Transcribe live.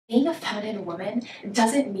Being a feminine woman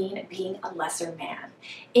doesn't mean being a lesser man.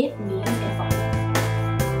 It means embodying.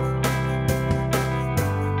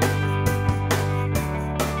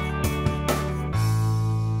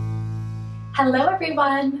 Hello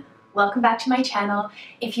everyone! Welcome back to my channel.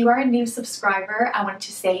 If you are a new subscriber, I wanted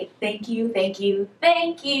to say thank you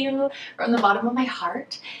from the bottom of my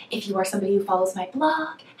heart. If you are somebody who follows my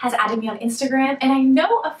blog, has added me on Instagram, and I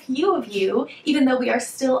know a few of you, even though we are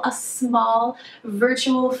still a small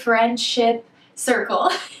virtual friendship circle,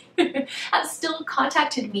 have still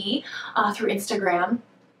contacted me through Instagram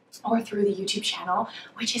or through the YouTube channel,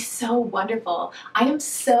 which is so wonderful. I am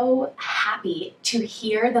so happy to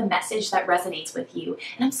hear the message that resonates with you,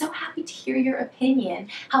 and I'm so happy to hear your opinion,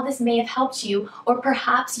 how this may have helped you, or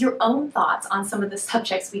perhaps your own thoughts on some of the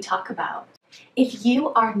subjects we talk about. If you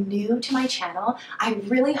are new to my channel, I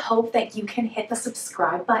really hope that you can hit the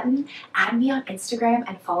subscribe button, add me on Instagram,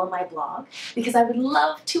 and follow my blog, because I would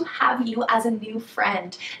love to have you as a new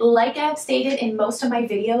friend. Like I've stated in most of my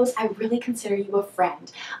videos, I really consider you a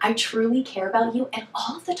friend. I truly care about you, and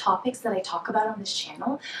all of the topics that I talk about on this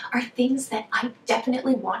channel are things that I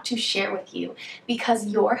definitely want to share with you, because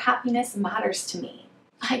your happiness matters to me.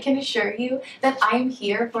 I can assure you that I am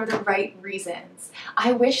here for the right reasons.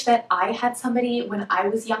 I wish that I had somebody when I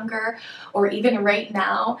was younger, or even right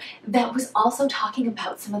now, that was also talking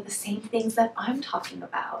about some of the same things that I'm talking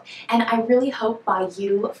about. And I really hope by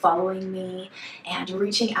you following me and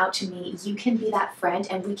reaching out to me, you can be that friend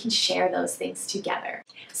and we can share those things together.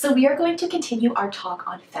 So we are going to continue our talk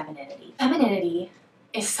on femininity. Femininity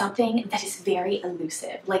is something that is very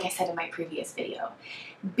elusive, like I said in my previous video.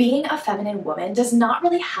 Being a feminine woman does not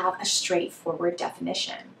really have a straightforward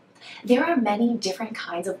definition. There are many different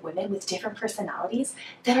kinds of women with different personalities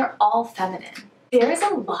that are all feminine. There is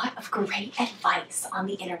a lot of great advice on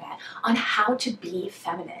the internet on how to be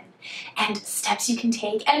feminine and steps you can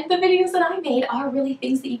take, and the videos that I made are really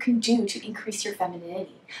things that you can do to increase your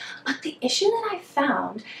femininity. But the issue that I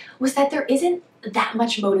found was that there isn't that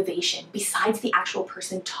much motivation besides the actual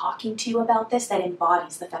person talking to you about this that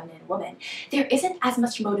embodies the feminine woman. There isn't as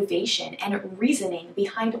much motivation and reasoning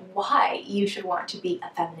behind why you should want to be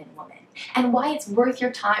a feminine woman and why it's worth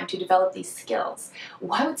your time to develop these skills.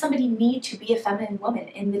 Why would somebody need to be a feminine woman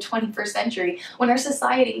in the 21st century when our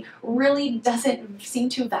society really doesn't seem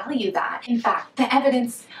to value that? In fact, the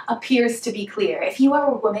evidence appears to be clear. If you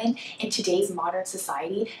are a woman in today's modern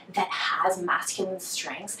society that has masculine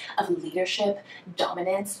strengths of leadership,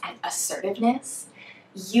 dominance, and assertiveness,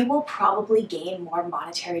 you will probably gain more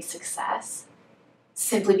monetary success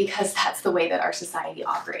simply because that's the way that our society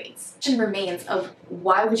operates. The question remains of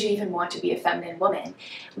why would you even want to be a feminine woman?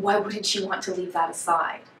 Why wouldn't you want to leave that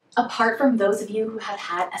aside? Apart from those of you who have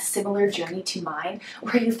had a similar journey to mine,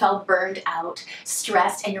 where you felt burned out,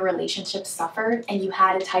 stressed, and your relationship suffered, and you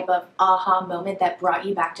had a type of aha moment that brought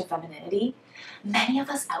you back to femininity, many of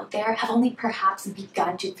us out there have only perhaps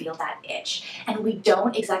begun to feel that itch, and we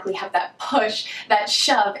don't exactly have that push, that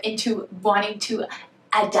shove into wanting to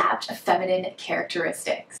adapt feminine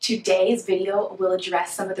characteristics. Today's video will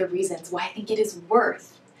address some of the reasons why I think it is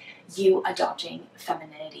worth you adopting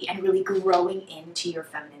femininity and really growing into your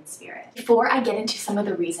feminine spirit. Before I get into some of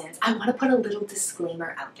the reasons, I want to put a little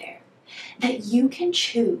disclaimer out there that you can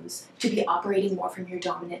choose to be operating more from your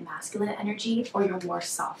dominant masculine energy or your more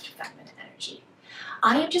soft feminine energy.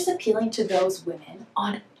 I am just appealing to those women,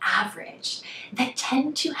 on average, that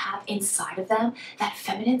tend to have inside of them that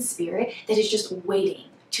feminine spirit that is just waiting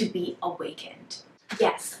to be awakened.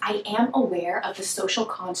 Yes, I am aware of the social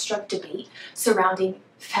construct debate surrounding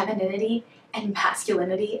femininity and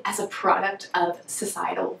masculinity as a product of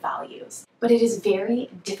societal values, but it is very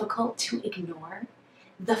difficult to ignore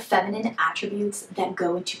the feminine attributes that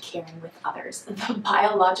go into caring with others, the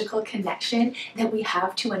biological connection that we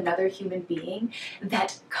have to another human being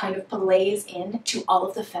that kind of plays into all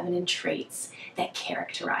of the feminine traits that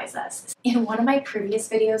characterize us. In one of my previous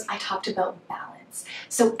videos, I talked about balance.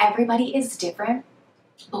 So everybody is different,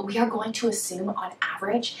 but we are going to assume on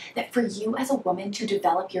average that for you as a woman to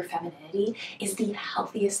develop your femininity is the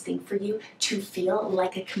healthiest thing for you to feel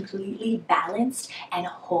like a completely balanced and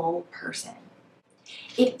whole person.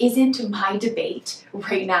 It isn't my debate,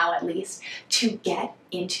 right now at least, to get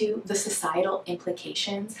into the societal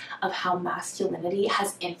implications of how masculinity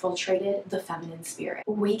has infiltrated the feminine spirit.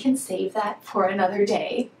 We can save that for another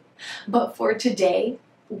day, but for today,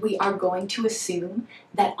 we are going to assume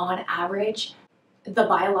that on average, the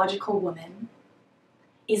biological woman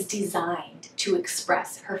is designed to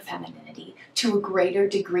express her femininity to a greater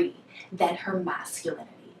degree than her masculinity.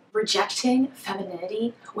 Rejecting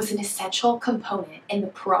femininity was an essential component in the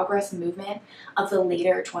progress movement of the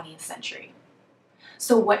later 20th century.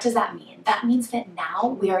 So what does that mean? That means that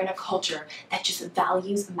now we are in a culture that just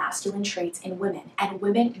values masculine traits in women, and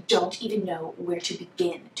women don't even know where to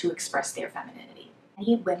begin to express their femininity.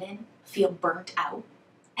 Many women feel burnt out,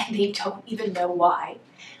 and they don't even know why,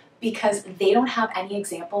 because they don't have any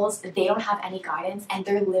examples, they don't have any guidance, and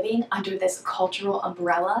they're living under this cultural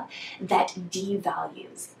umbrella that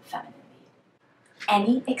devalues femininity.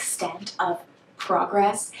 Any extent of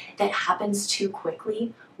progress that happens too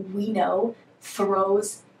quickly, we know,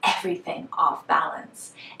 throws everything off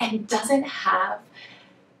balance and doesn't have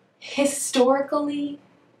historically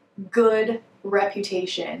good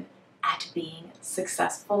reputation at being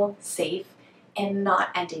successful, safe, and not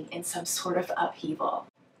ending in some sort of upheaval.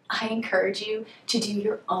 I encourage you to do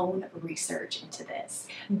your own research into this.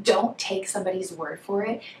 Don't take somebody's word for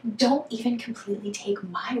it. Don't even completely take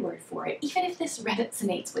my word for it, even if this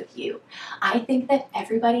resonates with you. I think that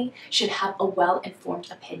everybody should have a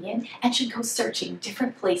well-informed opinion and should go searching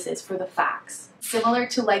different places for the facts. Similar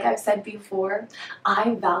to, like I've said before,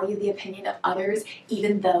 I value the opinion of others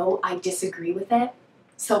even though I disagree with it.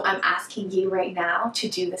 So I'm asking you right now to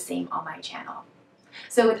do the same on my channel.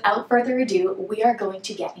 So without further ado, we are going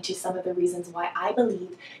to get into some of the reasons why I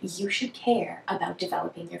believe you should care about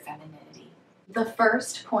developing your femininity. The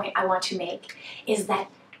first point I want to make is that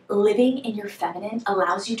living in your feminine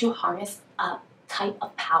allows you to harness a type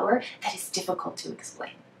of power that is difficult to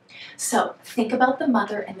explain. So think about the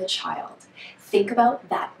mother and the child. Think about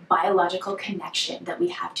that biological connection that we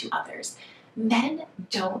have to others. Men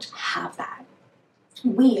don't have that.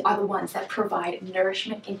 We are the ones that provide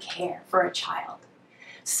nourishment and care for a child.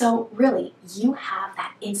 So really, you have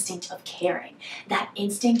that instinct of caring, that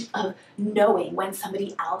instinct of knowing when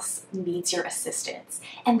somebody else needs your assistance.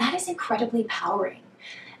 And that is incredibly empowering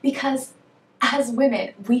because as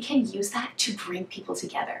women, we can use that to bring people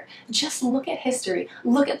together. Just look at history,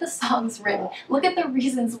 look at the songs written, look at the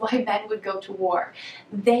reasons why men would go to war.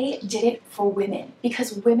 They did it for women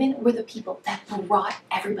because women were the people that brought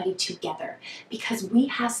everybody together, because we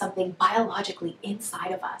have something biologically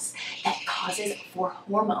inside of us that causes for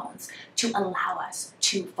hormones to allow us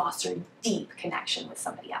to foster deep connection with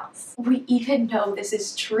somebody else. We even know this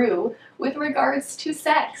is true with regards to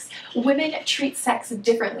sex. Women treat sex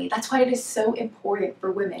differently. That's why it is so important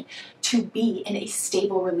for women to be in a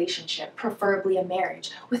stable relationship, preferably a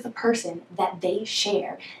marriage, with a person that they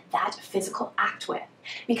share that physical act with.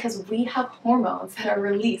 Because we have hormones that are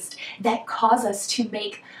released that cause us to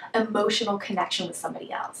make emotional connection with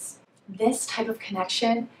somebody else. This type of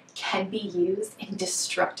connection can be used in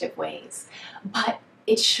destructive ways, but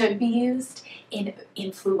it should be used in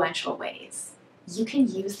influential ways. You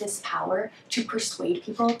can use this power to persuade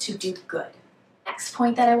people to do good. Next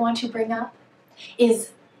point that I want to bring up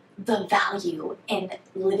is the value in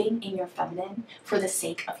living in your feminine for the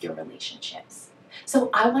sake of your relationships. So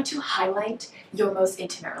I want to highlight your most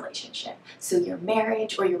intimate relationship. So your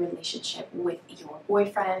marriage or your relationship with your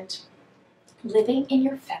boyfriend. Living in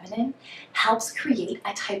your feminine helps create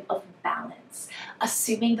a type of balance.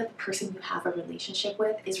 Assuming that the person you have a relationship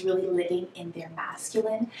with is really living in their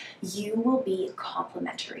masculine, you will be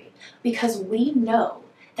complementary, because we know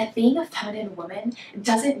that being a feminine woman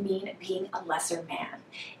doesn't mean being a lesser man.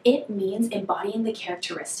 It means embodying the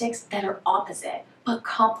characteristics that are opposite but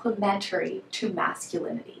complementary to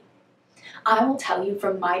masculinity. I will tell you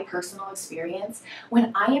from my personal experience,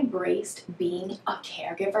 when I embraced being a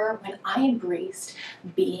caregiver, when I embraced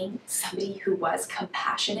being somebody who was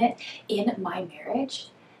compassionate in my marriage,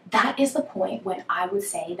 that is the point when I would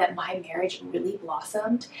say that my marriage really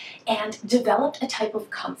blossomed and developed a type of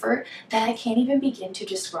comfort that I can't even begin to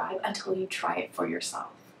describe until you try it for yourself.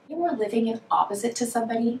 When you are living in opposite to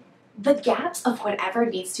somebody, the gaps of whatever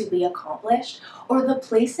needs to be accomplished, or the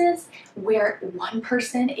places where one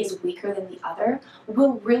person is weaker than the other,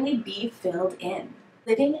 will really be filled in.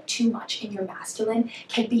 Living too much in your masculine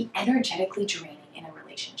can be energetically draining in a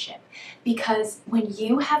relationship, because when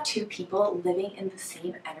you have two people living in the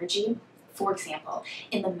same energy, for example,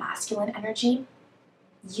 in the masculine energy,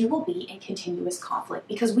 you will be in continuous conflict,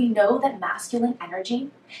 because we know that masculine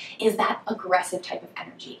energy is that aggressive type of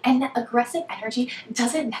energy, and that aggressive energy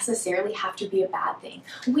doesn't necessarily have to be a bad thing.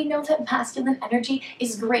 We know that masculine energy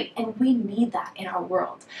is great and we need that in our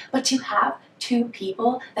world, but to have two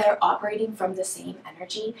people that are operating from the same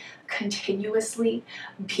energy continuously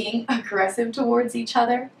being aggressive towards each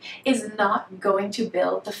other is not going to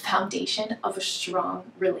build the foundation of a strong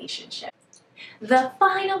relationship. The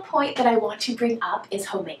final point that I want to bring up is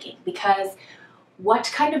homemaking, because what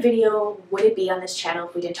kind of video would it be on this channel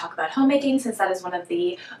if we didn't talk about homemaking, since that is one of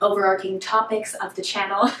the overarching topics of the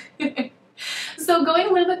channel. So going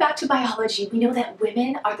a little bit back to biology, we know that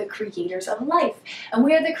women are the creators of life, and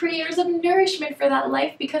we are the creators of nourishment for that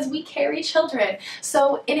life because we carry children.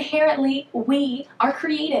 So inherently, we are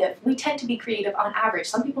creative. We tend to be creative on average.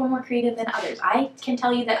 Some people are more creative than others. I can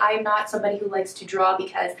tell you that I am not somebody who likes to draw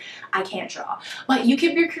because I can't draw. But you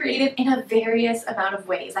can be creative in a various amount of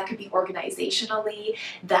ways. That could be organizationally,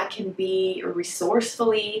 that can be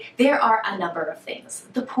resourcefully. There are a number of things.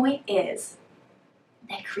 The point is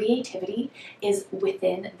that creativity is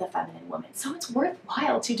within the feminine woman. So it's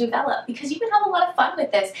worthwhile to develop because you can have a lot of fun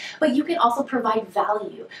with this, but you can also provide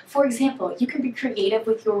value. For example, you can be creative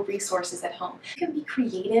with your resources at home. You can be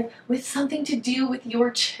creative with something to do with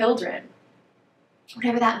your children.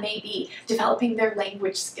 Whatever that may be, developing their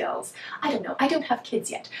language skills. I don't know, I don't have kids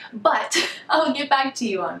yet, but I'll get back to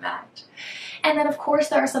you on that. And then of course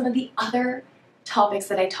there are some of the other topics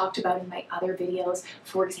that I talked about in my other videos.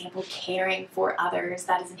 For example, caring for others,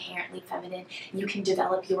 that is inherently feminine. You can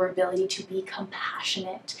develop your ability to be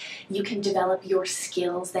compassionate. You can develop your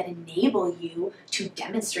skills that enable you to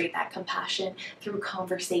demonstrate that compassion through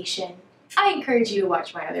conversation. I encourage you to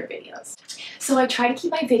watch my other videos. So I try to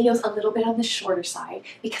keep my videos a little bit on the shorter side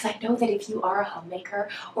because I know that if you are a homemaker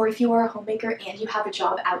or if you are a homemaker and you have a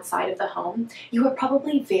job outside of the home, you are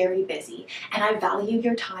probably very busy and I value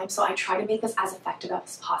your time, so I try to make this as effective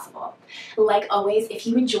as possible. Like always, if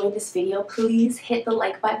you enjoyed this video, please hit the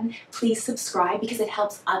like button, please subscribe because it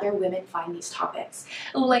helps other women find these topics.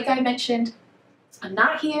 Like I mentioned, I'm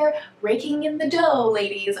not here raking in the dough,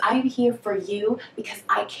 ladies. I'm here for you because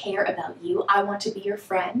I care about you. I want to be your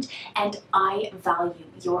friend and I value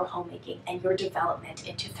your homemaking and your development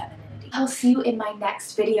into femininity. I'll see you in my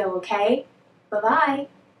next video, okay? Bye-bye.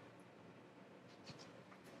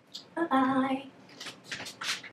 Bye-bye.